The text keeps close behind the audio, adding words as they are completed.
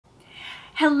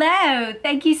Hello,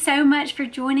 thank you so much for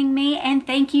joining me and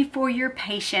thank you for your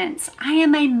patience. I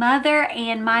am a mother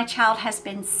and my child has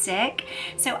been sick,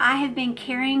 so I have been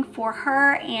caring for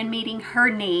her and meeting her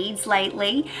needs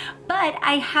lately. But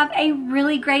I have a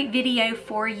really great video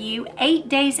for you, 8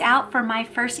 days out from my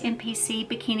first NPC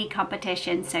bikini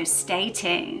competition, so stay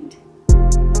tuned.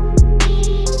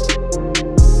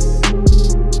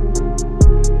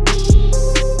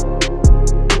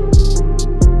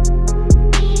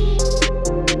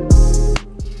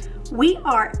 We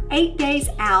are 8 days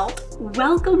out.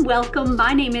 Welcome, welcome.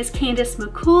 My name is Candace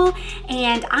McCool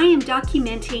and I am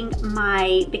documenting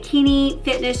my bikini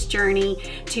fitness journey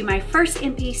to my first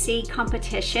NPC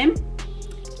competition.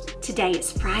 Today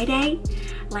is Friday.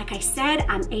 Like I said,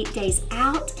 I'm 8 days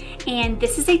out and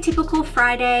this is a typical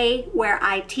Friday where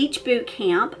I teach boot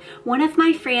camp. One of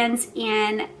my friends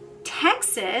in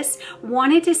Texas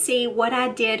wanted to see what I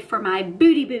did for my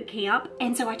booty boot camp,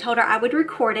 and so I told her I would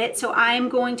record it. So I'm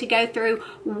going to go through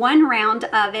one round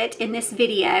of it in this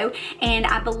video, and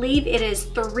I believe it is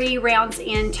 3 rounds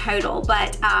in total,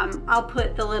 but I'll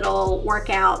put the little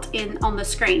workout on the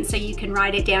screen so you can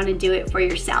write it down and do it for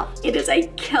yourself. It is a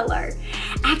killer.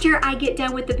 After I get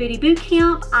done with the booty boot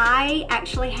camp, I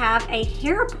actually have a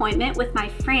hair appointment with my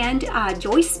friend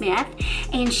Joy Smith,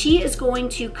 and she is going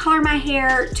to color my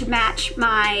hair to match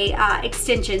my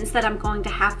extensions that I'm going to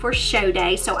have for show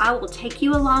day. So I will take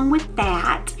you along with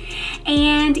that.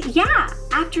 And yeah,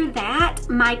 after that,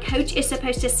 my coach is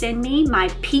supposed to send me my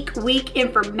peak week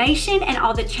information and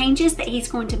all the changes that he's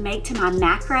going to make to my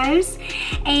macros.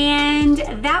 And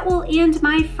that will end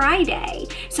my Friday.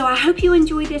 So I hope you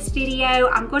enjoy this video.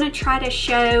 I'm going to try to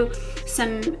show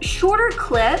some shorter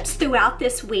clips throughout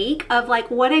this week of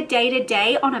like what a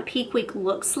day-to-day on a peak week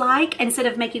looks like instead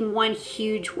of making one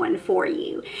huge one for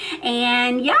you.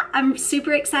 And yeah, I'm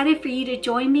super excited for you to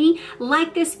join me.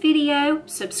 Like this video,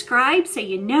 subscribe so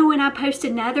you know when I post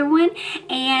another one,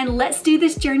 and let's do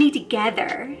this journey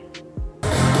together. All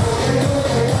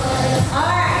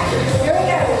right, here we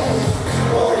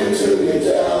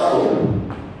go.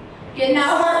 Getting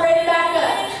that heart rate back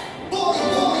up.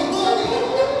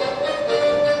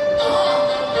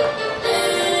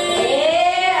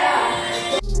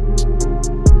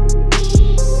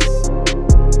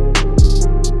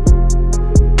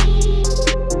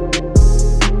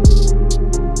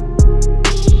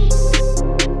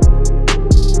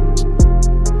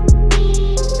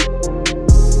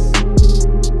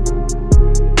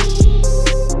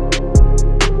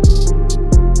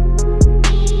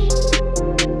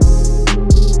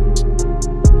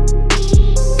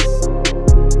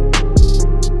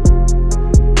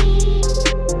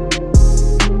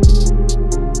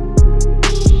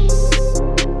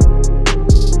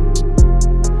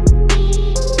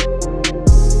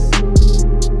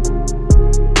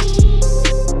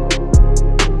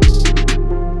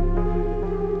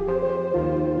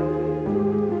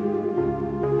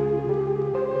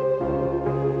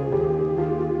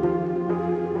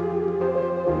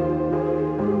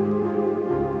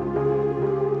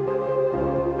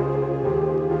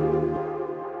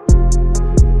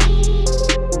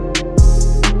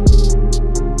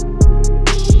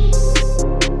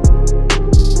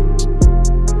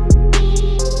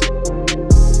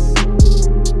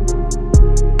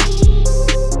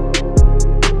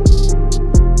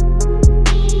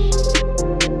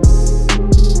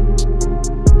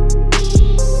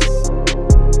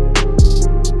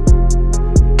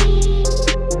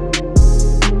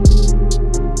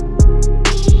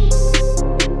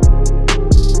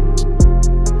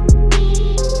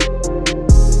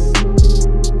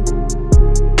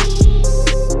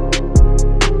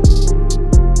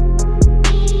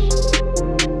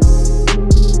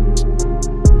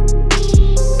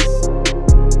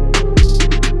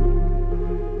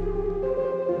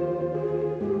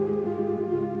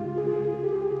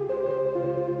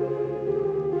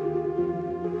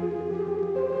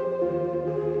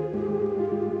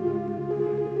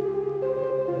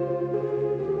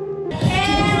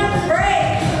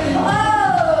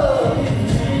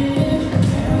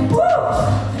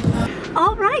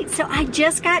 So I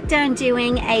just got done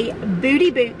doing a booty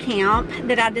boot camp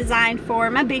that I designed for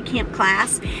my boot camp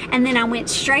class, and then I went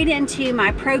straight into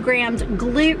my programmed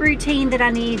glute routine that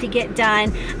I needed to get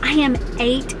done. I am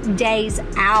 8 days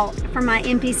out from my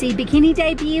NPC bikini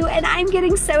debut and I'm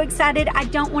getting so excited. I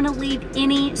don't want to leave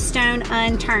any stone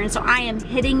unturned, so I am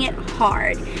hitting it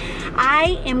hard.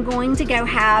 I am going to go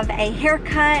have a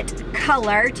haircut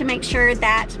color to make sure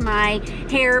that my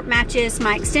hair matches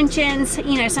my extensions.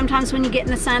 You know, sometimes when you get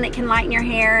in the sun it can lighten your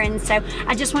hair, and so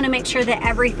I just want to make sure that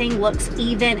everything looks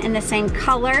even in the same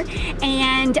color.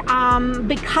 And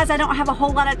because I don't have a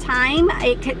whole lot of time,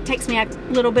 it takes me a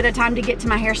little bit of time to get to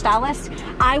my hairstylist,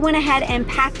 I went ahead and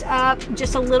packed up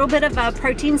just a little bit of a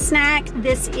protein snack.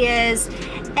 This is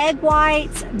egg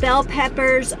whites, bell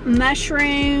peppers,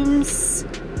 mushrooms,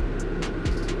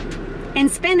 and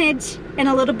spinach, and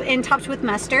a little bit, and topped with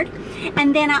mustard.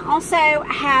 And then I also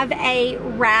have a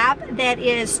wrap that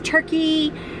is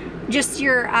turkey, just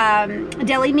your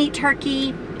deli meat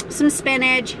turkey, some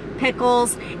spinach,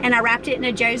 pickles, and I wrapped it in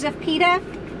a Joseph pita.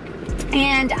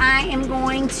 And I am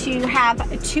going to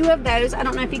have 2 of those. I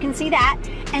don't know if you can see that.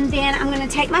 And then I'm going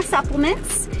to take my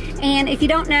supplements. And if you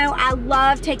don't know, I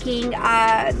love taking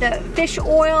the fish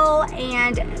oil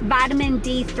and vitamin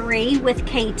D3 with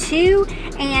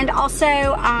K2, and also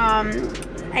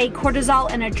a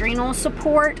cortisol and adrenal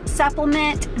support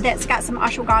supplement that's got some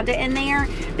ashwagandha in there,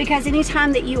 because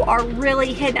anytime that you are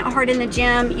really hitting it hard in the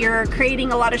gym, you're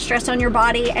creating a lot of stress on your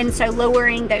body, and so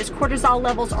lowering those cortisol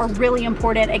levels are really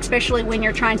important, especially when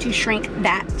you're trying to shrink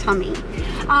that tummy.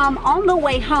 On the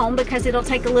way home, because it'll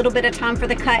take a little bit of time for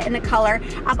the cut and the color,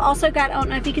 I've also got, I don't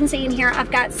know if you can see in here, I've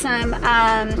got some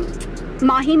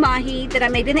mahi that I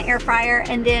made in the air fryer,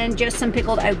 and then just some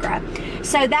pickled okra.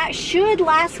 So that should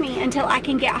last me until I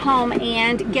can get home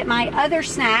and get my other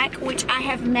snack, which I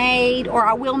have made, or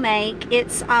I will make.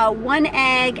 It's 1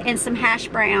 egg and some hash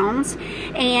browns.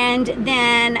 And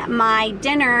then my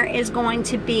dinner is going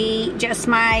to be just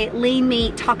my lean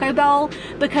meat taco bowl,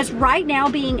 because right now,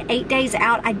 being 8 days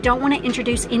out, I don't want to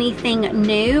introduce anything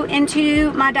new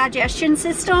into my digestion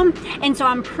system. And so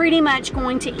I'm pretty much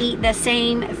going to eat the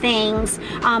same things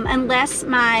unless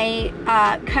my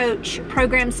coach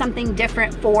programs something different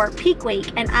for peak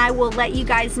week, and I will let you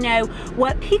guys know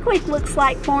what peak week looks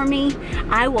like for me.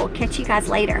 I will catch you guys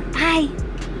later. Bye.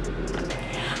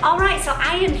 All right, so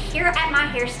I am here at my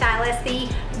hairstylist,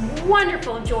 the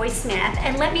wonderful Joy Smith,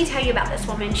 and let me tell you about this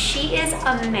woman. She is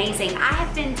amazing. I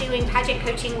have been doing pageant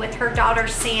coaching with her daughter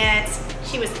since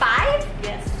she was 5?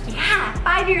 Yes. Yeah,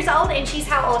 5 years old, and she's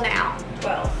how old now?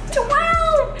 12.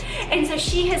 12! And so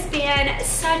she has been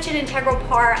such an integral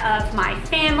part of my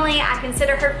family. I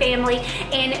consider her family,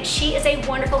 and she is a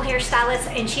wonderful hairstylist,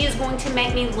 and she is going to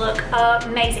make me look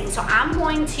amazing. So I'm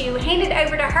going to hand it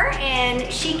over to her,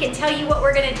 and she can tell you what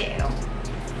we're gonna do.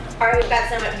 All right, we've got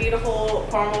some beautiful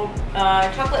caramel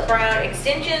chocolate brown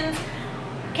extensions.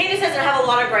 Candace doesn't have a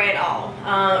lot of gray at all.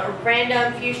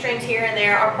 Random few strands here and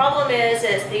there. Our problem is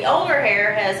the older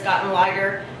hair has gotten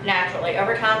lighter naturally.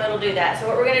 Over time it'll do that. So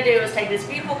what we're going to do is take this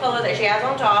beautiful color that she has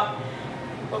on top,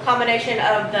 a little combination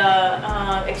of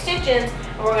the extensions,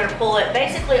 and we're going to pull it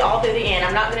basically all through the end.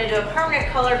 I'm not going to do a permanent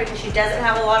color because she doesn't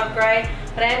have a lot of gray,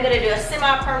 but I am going to do a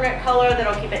semi-permanent color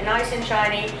that'll keep it nice and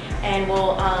shiny, and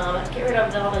we'll get rid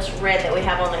of all this red that we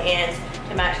have on the ends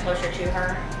to match closer to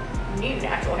her new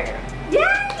natural hair.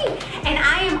 Yay! And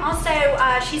I am also,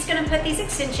 she's going to put these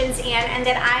extensions in, and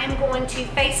then I am going to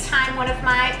FaceTime one of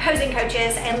my posing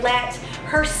coaches and let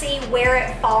her see where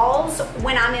it falls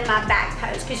when I'm in my back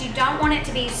pose, because you don't want it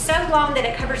to be so long that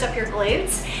it covers up your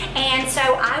glutes. And so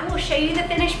I will show you the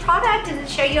finished product and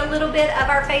show you a little bit of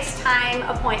our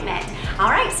FaceTime appointment. All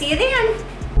right, see you then.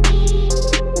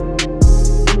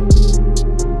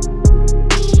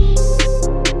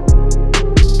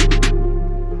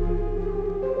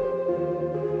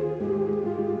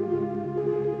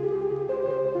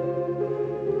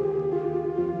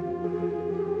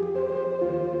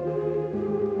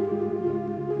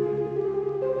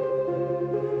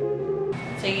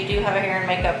 So you do have a hair and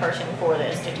makeup person for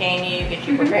this to tan you, get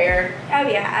you prepared? Oh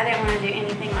yeah, I didn't want to do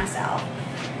anything myself,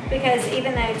 because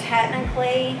even though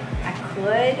technically I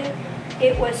could,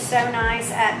 it was so nice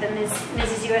at the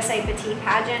Mrs. USA Petite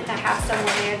pageant to have someone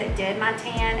there that did my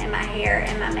tan and my hair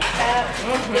and my makeup,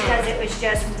 because it was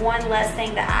just one less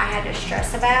thing that I had to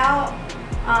stress about.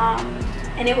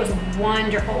 And it was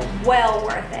wonderful, well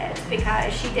worth it,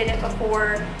 because she did it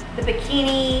before the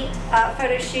bikini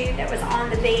photo shoot that was on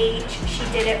the beach. She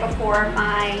did it before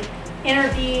my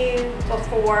interview,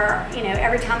 before, you know,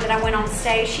 every time that I went on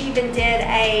stage. She even did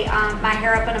a my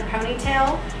hair up in a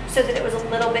ponytail so that it was a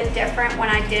little bit different when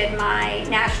I did my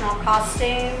national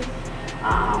costume,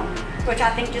 which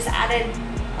I think just added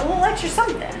a little extra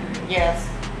something. Yes.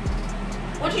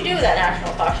 What'd you do with that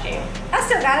national costume? I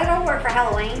still got it. I'll wear it for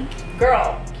Halloween.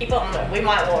 Girl, keep on it. We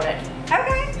might want it.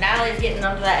 Okay. Natalie's getting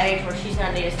up to that age where she's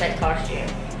gonna need a state costume.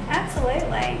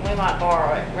 Absolutely. We might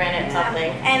borrow it, rent it,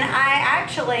 something. And I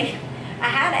actually, I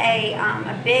had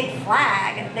a big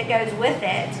flag that goes with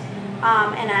it,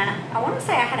 and I want to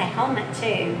say I had a helmet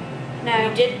too. No,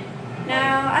 you did. No,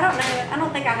 I don't know. I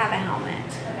don't think I have a helmet.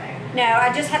 Okay. No,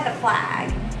 I just had the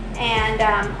flag, and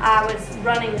I was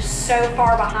running so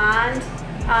far behind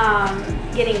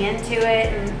getting into it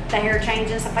and the hair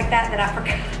change and stuff like that I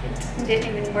forgot and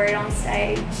didn't even wear it on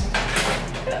stage.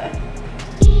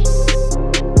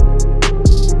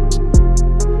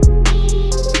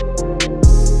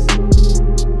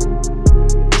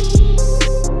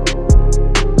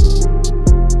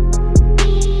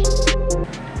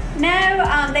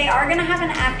 They are going to have an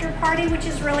after party, which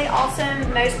is really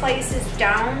awesome. Most places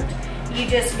don't. You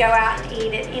just go out and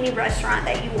eat at any restaurant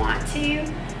that you want to.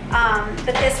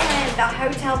 But this one, the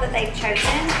hotel that they've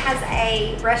chosen has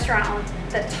a restaurant on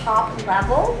the top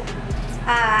level,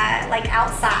 like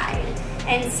outside.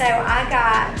 And so I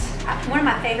got, one of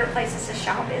my favorite places to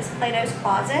shop is Plato's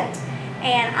Closet.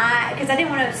 And because I didn't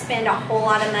want to spend a whole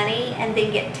lot of money and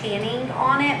then get tanning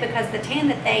on it, because the tan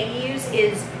that they use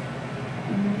is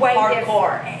way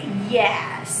hardcore.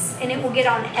 Yes, and it will get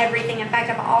on everything. In fact,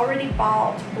 I've already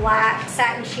bought black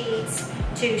satin sheets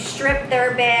to strip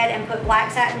their bed and put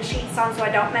black satin sheets on so I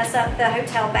don't mess up the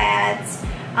hotel beds.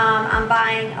 I'm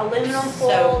buying aluminum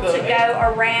foil to go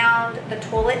around the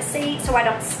toilet seat so I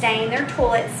don't stain their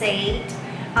toilet seat.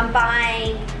 I'm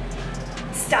buying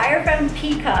styrofoam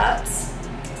pee cups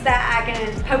so that I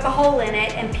can poke a hole in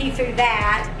it and pee through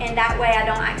that, and that way I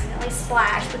don't accidentally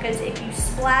splash, because if you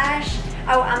splash,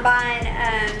 oh, I'm buying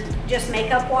just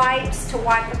makeup wipes to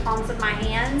wipe the palms of my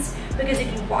hands, because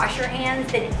if you wash your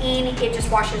hands, then it just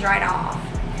washes right off.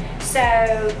 So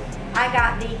I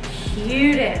got the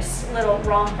cutest little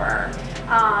romper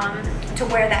to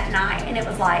wear that night, and it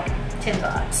was like 10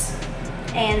 bucks.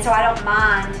 And so I don't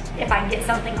mind if I get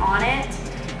something on it.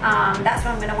 That's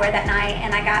what I'm gonna wear that night.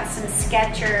 And I got some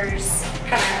Skechers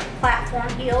kind of platform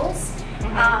heels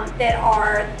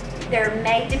they're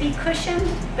made to be cushioned,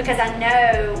 because I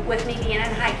know with me being in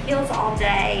high heels all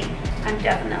day, I'm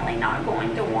definitely not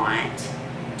going to want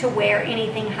to wear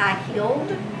anything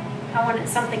high-heeled. I wanted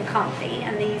something comfy,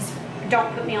 and these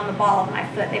don't put me on the ball of my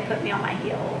foot, they put me on my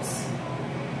heels.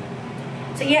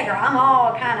 So yeah, girl, I'm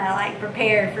all kind of like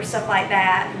prepared for stuff like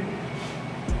that.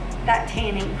 And that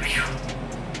tanning. Whew.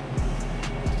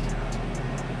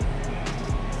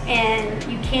 And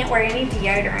you can't wear any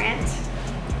deodorant,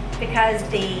 because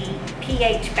the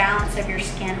pH balance of your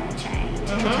skin will change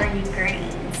and turn you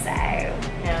green, so.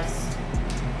 Yes.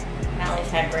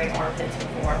 Mally's had great armpits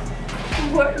before.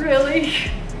 What, really?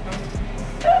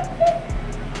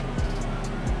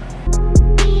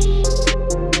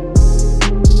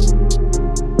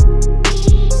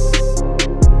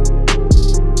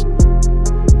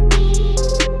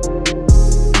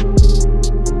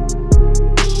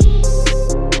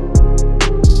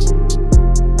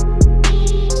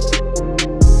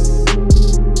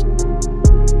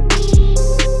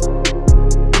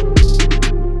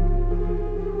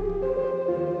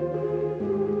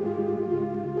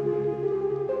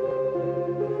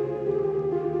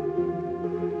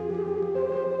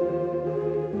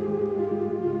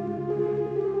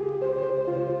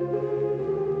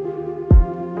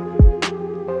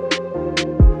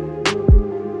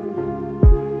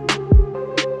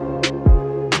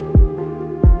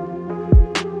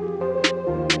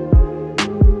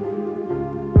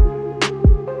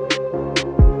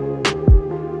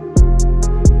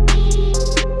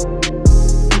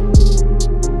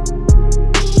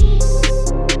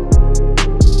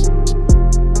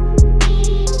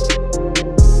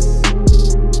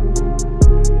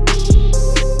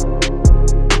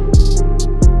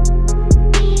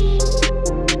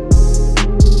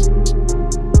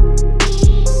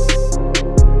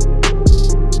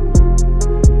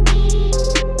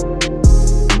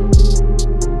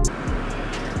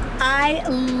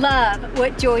 Love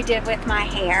what Joy did with my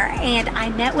hair, and I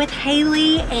met with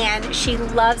Haley and she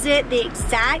loves it the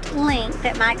exact length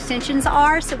that my extensions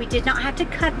are, so we did not have to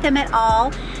cut them at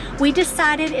all. We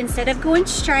decided instead of going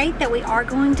straight that we are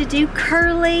going to do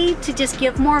curly to just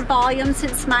give more volume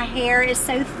since my hair is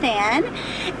so thin.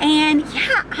 And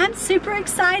yeah, I'm super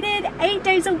excited. 8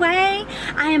 days away.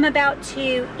 I am about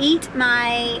to eat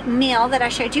my meal that I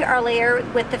showed you earlier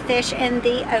with the fish and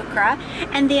the okra.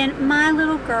 And then my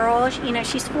little girl, you know,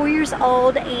 she's 4 years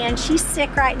old and she's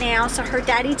sick right now, so her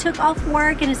daddy took off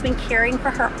work and has been caring for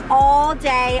her all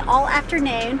day, all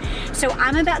afternoon. So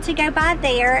I'm about to go by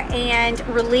there and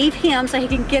relieve leave him so he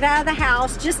can get out of the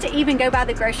house just to even go by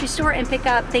the grocery store and pick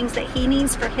up things that he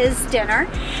needs for his dinner.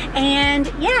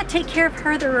 And yeah, take care of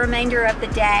her the remainder of the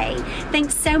day.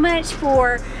 Thanks so much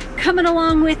for coming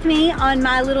along with me on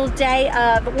my little day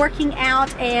of working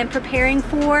out and preparing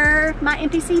for my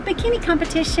NPC bikini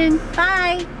competition.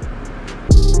 Bye.